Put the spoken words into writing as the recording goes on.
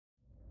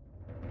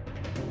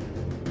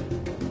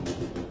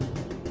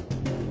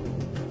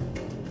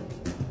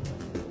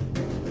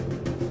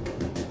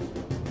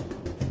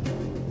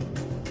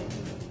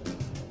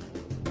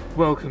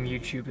Welcome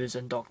YouTubers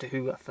and Doctor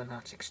Who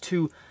fanatics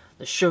to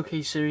the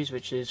Showcase series,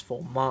 which is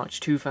for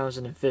March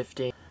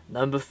 2015,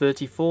 number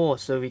 34.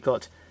 So we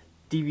got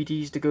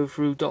DVDs to go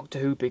through, Doctor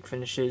Who Big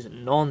Finishes,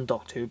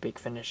 non-Doctor Who Big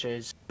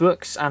Finishes,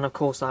 books, and of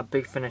course that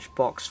Big Finish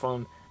box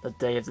from the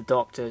Day of the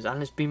Doctors.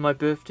 And it's been my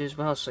birthday as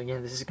well, so yeah,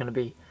 this is going to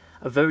be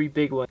a very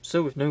big one.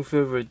 So with no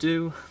further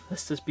ado,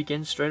 let's just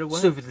begin straight away.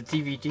 So for the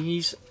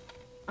DVDs,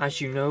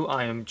 as you know,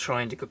 I am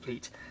trying to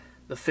complete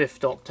the 5th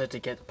Doctor to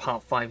get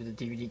part 5 of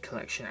the DVD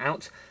collection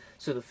out.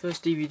 So the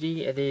first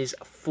DVD, it is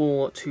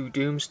 4 to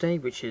Doomsday,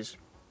 which is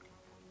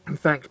in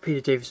fact Peter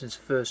Davison's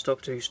first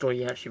Doctor Who story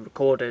he actually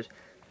recorded,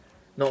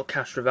 not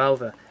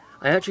Castrovalva.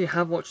 I actually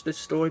have watched this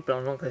story, but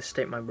I'm not going to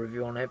state my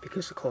review on it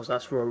because of course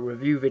that's for a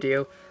review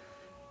video.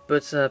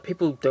 But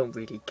people don't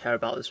really care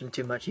about this one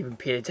too much, even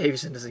Peter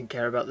Davison doesn't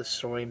care about this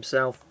story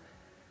himself.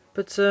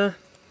 But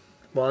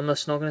well, I'm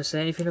just not going to say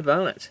anything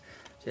about it.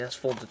 So that's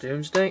 4 to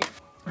Doomsday.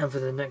 And for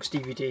the next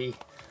DVD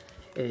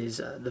is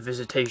The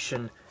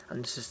Visitation,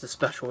 and this is the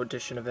special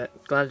edition of it.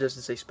 Glad it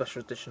doesn't say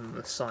special edition on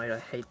the side, I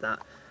hate that.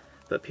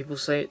 But people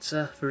say it's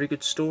a very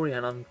good story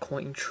and I'm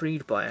quite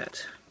intrigued by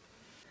it.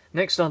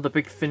 Next are the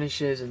big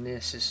finishes, and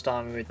this is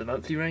starting with the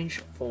monthly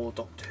range for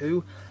Doctor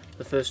Who.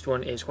 The first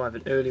one is quite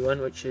an early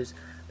one, which is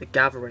The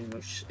Gathering,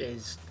 which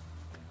is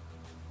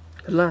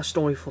the last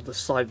story for the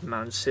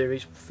Cyberman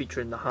series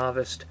featuring The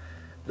Harvest,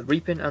 The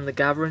Reaping and The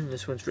Gathering.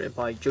 This one's written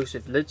by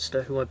Joseph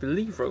Lidster, who I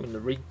believe wrote in The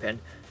Reaping,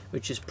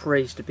 which is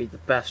praised to be the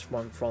best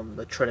one from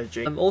the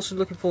trilogy. I'm also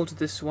looking forward to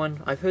this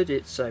one. I've heard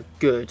it's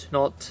good,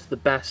 not the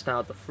best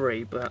out of the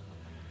 3, but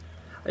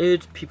I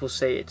heard people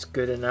say it's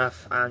good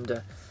enough,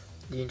 and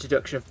the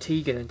introduction of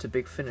Tegan into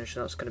Big Finish,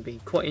 that's going to be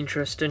quite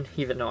interesting,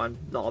 even though I'm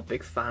not a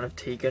big fan of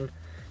Tegan.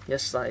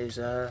 Yes, that is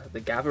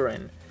The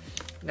Gathering.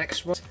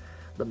 Next one,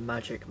 The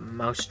Magic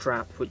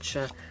Mousetrap, which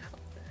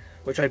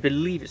I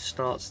believe it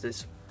starts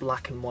this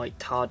black and white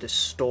TARDIS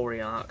story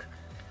arc.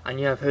 And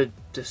yeah, I've heard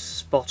just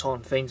spot on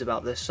things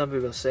about this. Some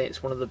people say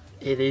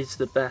it is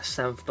the best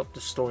 7th Doctor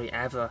story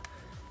ever,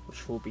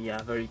 which will be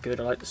very good.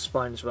 I like the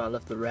spine as well, I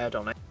love the red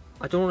on it.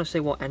 I don't want to say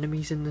what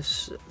enemy's in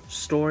this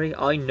story.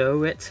 I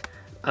know it,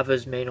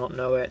 others may not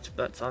know it,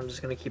 but I'm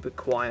just going to keep it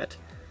quiet.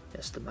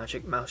 It's The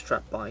Magic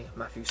Mousetrap by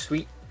Matthew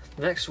Sweet.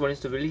 The next one is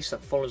the release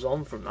that follows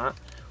on from that,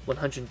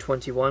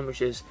 121,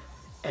 which is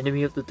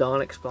Enemy of the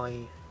Daleks by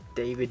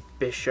David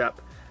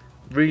Bishop.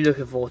 Really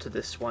looking forward to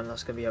this one,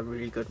 that's going to be a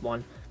really good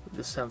one.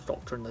 The 7th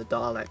Doctor and the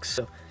Daleks.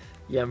 So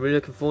yeah, I'm really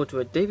looking forward to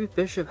it. David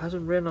Bishop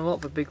hasn't written a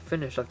lot for Big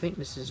Finish. I think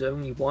this is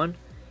only one.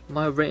 He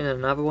might have written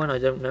another one, I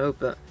don't know,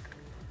 but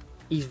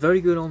he's very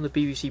good on the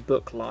BBC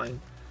book line.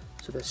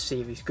 So let's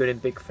see if he's good in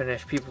Big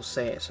Finish. People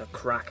say it's a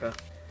cracker.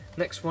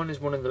 Next one is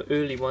one of the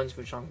early ones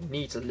which I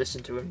need to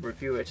listen to and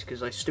review it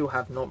because I still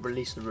have not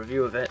released a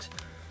review of it.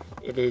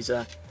 It is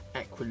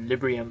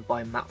Equilibrium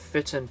by Matt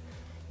Fitton.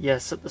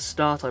 Yes, at the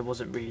start I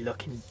wasn't really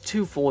looking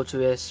too forward to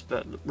this,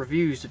 but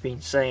reviews have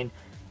been saying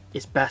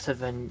it's better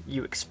than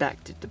you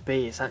expect it to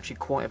be. It's actually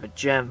quite of a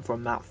gem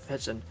from Matt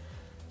Fitton.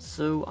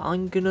 So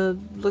I'm gonna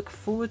look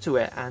forward to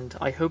it, and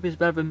I hope it's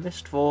better than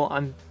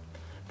Mistfall.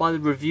 By the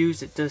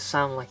reviews it does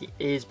sound like it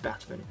is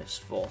better than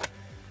Mistfall.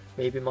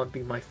 Maybe it might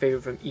be my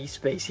favourite from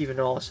E-Space, even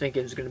though I was thinking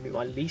it was going to be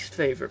my least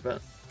favourite,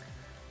 but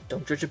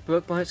don't judge a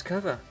book by its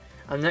cover.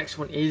 And the next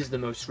one is the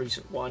most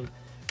recent one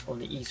on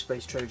the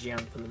E-Space trilogy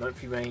and from the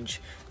monthly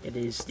range. It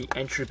is The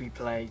Entropy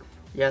Plague.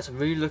 Yes, I'm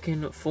really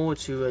looking forward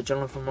to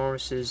Jonathan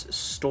Morris's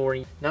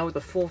story. Now with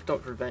the 4th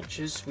Doctor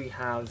Adventures, we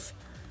have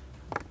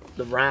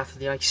The Wrath of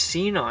the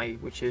Iceni,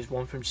 which is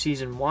one from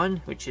Season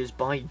 1, which is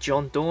by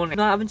John Dorn.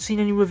 I haven't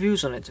seen any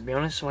reviews on it, to be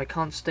honest, so I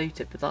can't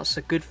state it, but that's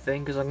a good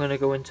thing, because I'm going to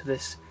go into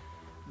this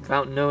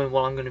without knowing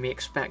what I'm going to be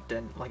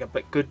expecting, like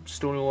a good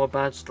story or a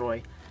bad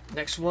story.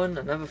 Next one,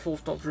 another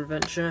 4th Doctor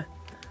adventure,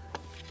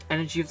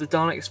 Energy of the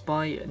Daleks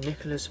by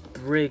Nicholas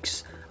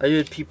Briggs. I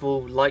heard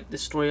people like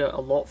this story a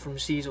lot from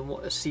season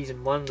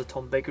 1, the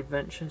Tom Baker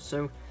adventure,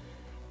 so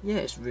yeah,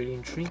 it's really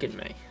intriguing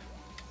me.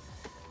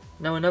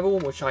 Now another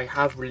one which I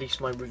have released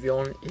my review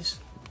on is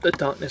The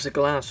Darkness of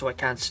Glass, so I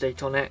can't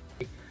state on it.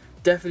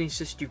 Definitely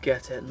insist you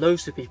get it.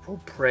 Loads of people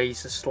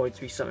praise the story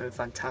to be something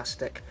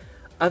fantastic.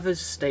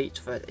 Others state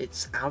that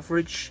it's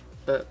average,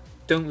 but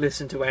don't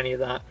listen to any of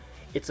that.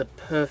 It's a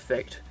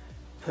perfect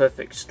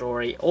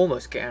story.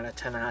 Almost getting a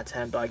 10 out of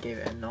 10, but I gave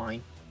it a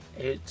 9.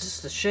 It's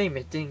just a shame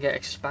it didn't get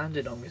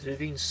expanded on because it would have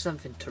been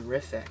something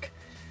terrific.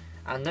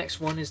 And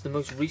next one is the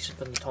most recent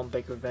from the Tom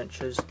Baker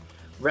adventures,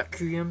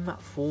 Requiem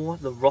for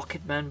the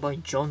Rocketman by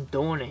John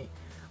Dorney.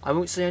 I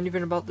won't say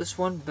anything about this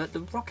one, but the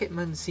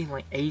Rocketmen seem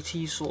like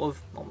 80s sort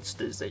of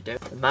monsters, they do.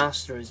 The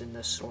Master is in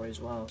this story as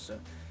well, so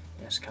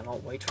yes,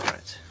 cannot wait for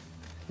it.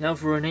 Now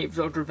for an 8th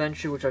Doctor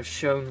adventure, which I've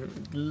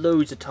shown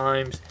loads of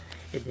times,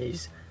 it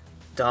is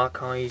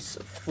Dark Eyes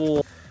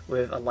 4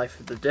 with A Life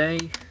of the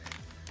Day,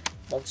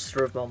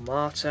 Monster of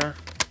Montmartre,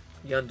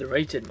 the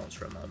underrated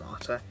Monster of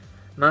Montmartre,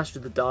 Master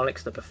of the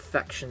Daleks, the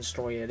perfection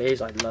story it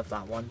is. I love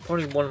that one.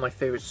 Probably one of my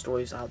favourite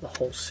stories out of the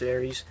whole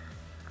series.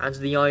 And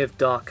The Eye of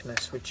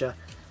Darkness, which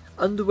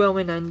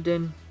underwhelming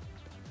ending.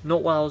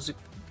 Not what I was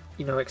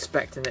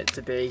expecting it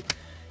to be.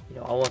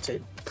 I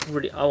wanted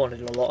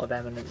a lot of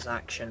Eminence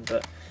action,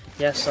 but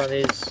yes, that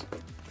is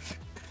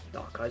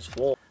Dark Eyes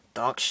 4.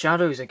 Dark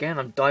Shadows, again,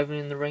 I'm diving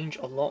in the range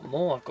a lot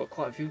more. I've got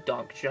quite a few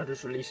Dark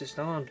Shadows releases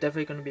now. I'm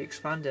definitely going to be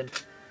expanding.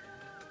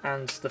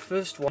 And the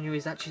first one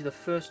is actually the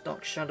first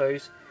Dark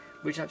Shadows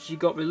which actually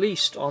got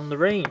released on the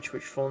range,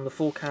 which from the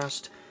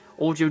Forecast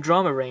audio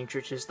drama range,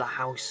 which is the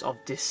House of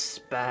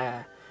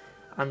Despair.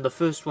 And the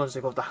first ones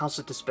have got the House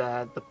of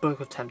Despair, the Book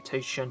of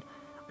Temptation,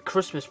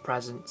 Christmas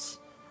Presents,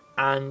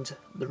 and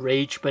The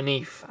Rage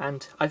Beneath.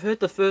 And I've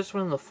heard the first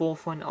one and the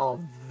fourth one are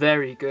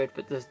very good,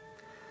 but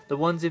the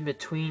ones in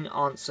between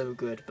aren't so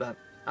good. But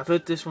I've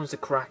heard this one's a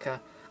cracker.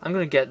 I'm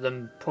going to get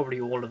them,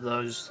 probably all of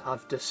those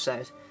I've just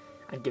said,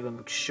 and give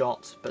them a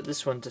shot. But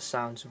this one just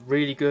sounds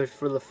really good.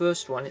 For the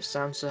first one, it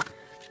sounds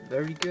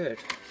very good.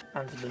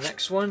 And for the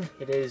next one,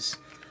 it is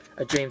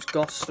a James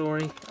Goss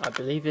story. I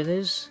believe it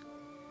is.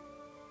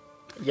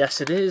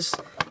 Yes, it is.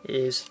 It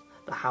is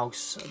The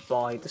House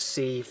by the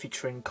Sea,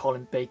 featuring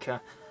Colin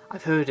Baker.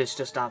 I've heard it's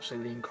just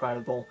absolutely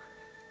incredible.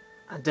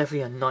 And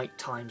definitely a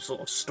nighttime sort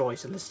of story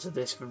to listen to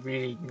this for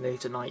really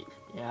late at night.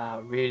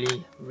 Yeah,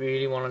 really,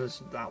 really want to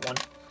listen to that one.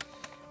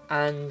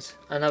 And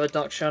another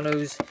Dark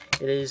Shadows,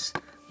 it is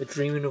The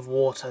Dreaming of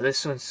Water.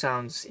 This one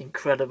sounds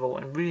incredible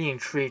and really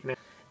intrigued me.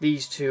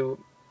 These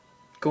two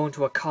go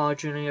into a car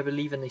journey, I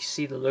believe, and they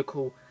see the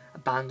local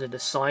abandoned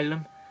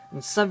asylum.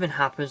 And something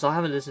happens, I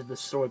haven't listened to the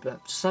story,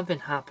 but something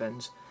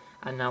happens,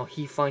 and now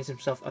he finds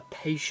himself a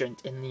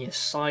patient in the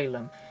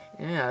asylum.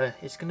 Yeah,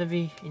 it's going to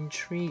be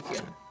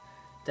intriguing.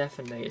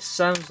 Definitely. It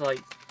sounds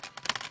the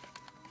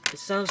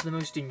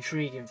most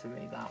intriguing for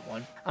me, that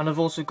one. And I've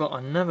also got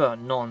another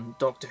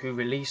non-Doctor Who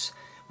release,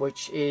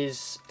 which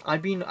is,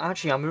 I'm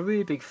a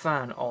really big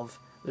fan of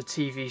the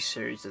TV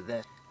series of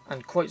this,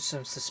 and quite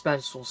some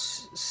suspenseful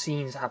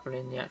scenes happen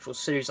in the actual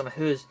series, and I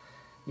heard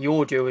the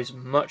audio is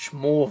much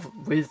more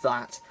with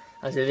that,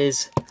 as it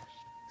is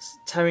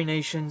Terry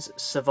Nation's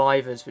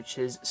Survivors, which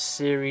is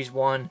Series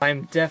 1.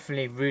 I'm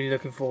definitely really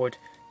looking forward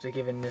to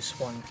giving this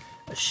one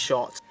a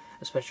shot,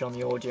 especially on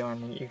the audio,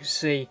 and you can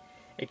see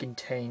it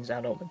contains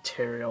adult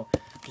material,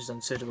 which is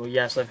unsuitable.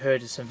 Yes, I've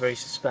heard some very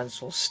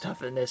suspenseful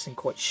stuff in this, and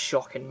quite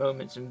shocking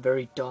moments, and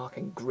very dark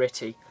and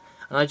gritty,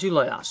 and I do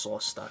like that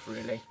sort of stuff,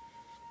 really.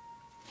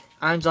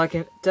 And I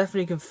can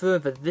definitely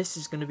confirm that this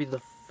is going to be the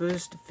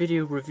first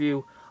video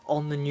review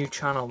on the new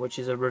channel, which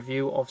is a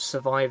review of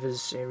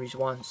Survivors Series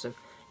 1. So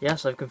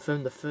yes, I've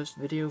confirmed the first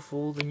video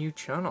for the new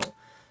channel.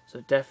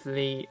 So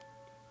definitely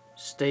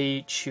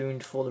stay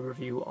tuned for the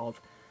review of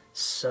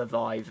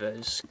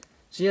Survivors.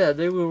 So yeah,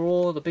 they were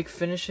all the big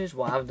finishes.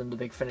 Well, I haven't done the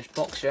big finish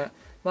box yet,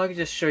 but I can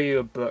just show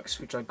you books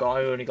which I got.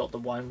 I only got the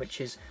one,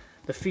 which is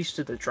The Feast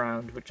of the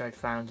Drowned, which I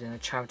found in a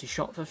charity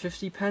shop for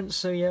 50p.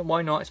 So yeah,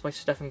 why not? It's by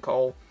Stephen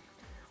Cole,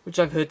 which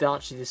I've heard that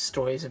actually this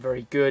story isn't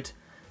very good.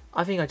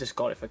 I think I just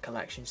got it for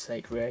collection's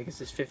sake, really, because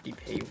it's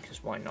 50p,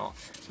 because why not?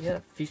 So yeah,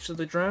 Feast of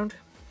the Drowned.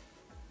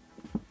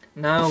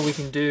 Now we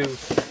can do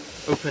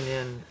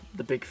opening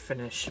the big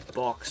finish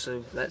box,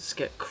 so let's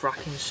get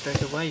cracking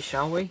straight away,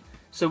 shall we?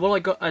 So what I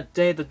got at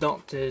Day of the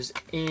Doctors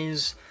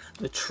is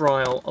The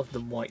Trial of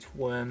the White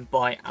Worm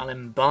by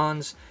Alan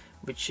Barnes,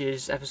 which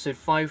is episode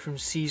 5 from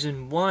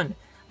season 1.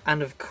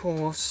 And of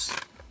course,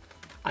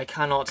 I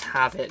cannot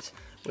have it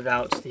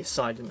without the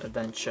Asylum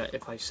Adventure,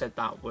 if I said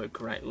that word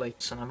correctly.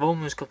 And I've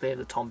almost completed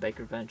the Tom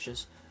Baker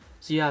Adventures.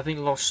 So yeah, I think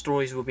Lost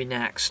Stories will be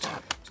next.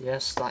 So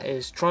yes, that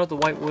is Trial of the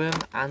White Worm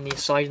and the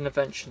Asylum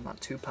Adventure, that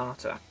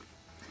two-parter.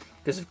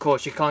 Because of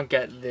course you can't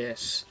get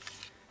this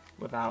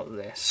without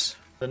this.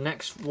 The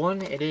next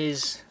one, it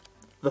is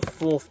the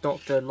 4th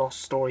Doctor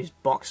Lost Stories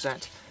box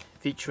set,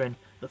 featuring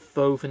The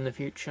Foe from the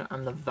Future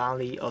and The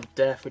Valley of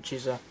Death, which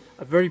is a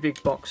very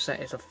big box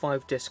set. It's a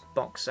 5-disc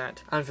box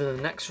set. And for the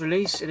next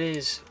release, it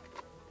is,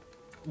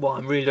 well,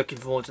 I'm really looking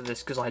forward to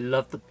this because I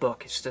love the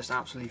book. It's just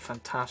absolutely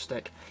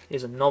fantastic. It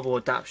is a novel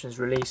adaptations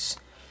release,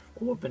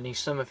 or Beneath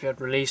Summerfield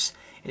release.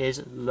 It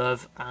is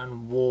Love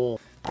and War.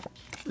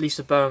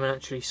 Lisa Bowerman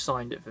actually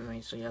signed it for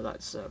me, so yeah,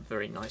 that's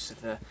very nice of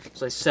her.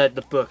 As I said,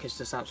 the book is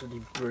just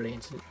absolutely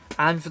brilliant.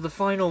 And for the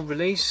final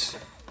release,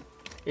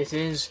 it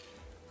is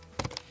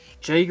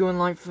Jago and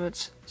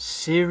Lightfoot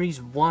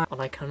Series 1,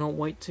 and I cannot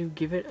wait to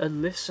give it a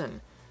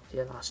listen. So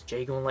yeah, that's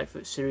Jago and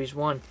Lightfoot Series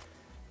 1.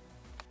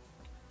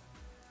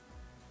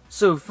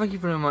 So, thank you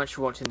very much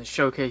for watching the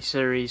Showcase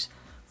series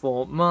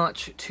for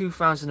March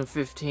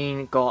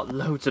 2015. Got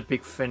loads of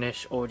Big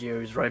Finish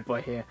audios right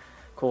by here.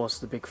 Of course,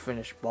 the Big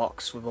Finish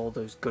box with all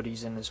those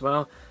goodies in as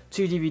well.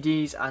 2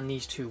 DVDs and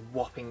these 2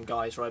 whopping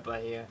guys right by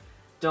here.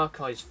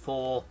 Dark Eyes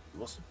 4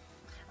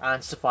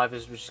 and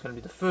Survivors, which is going to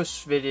be the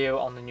first video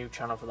on the new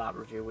channel for that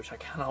review, which I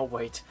cannot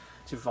wait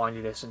to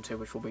finally listen to,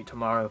 which will be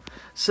tomorrow.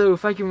 So,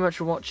 thank you very much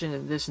for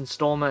watching this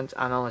installment,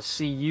 and I'll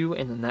see you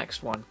in the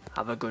next one.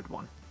 Have a good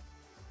one.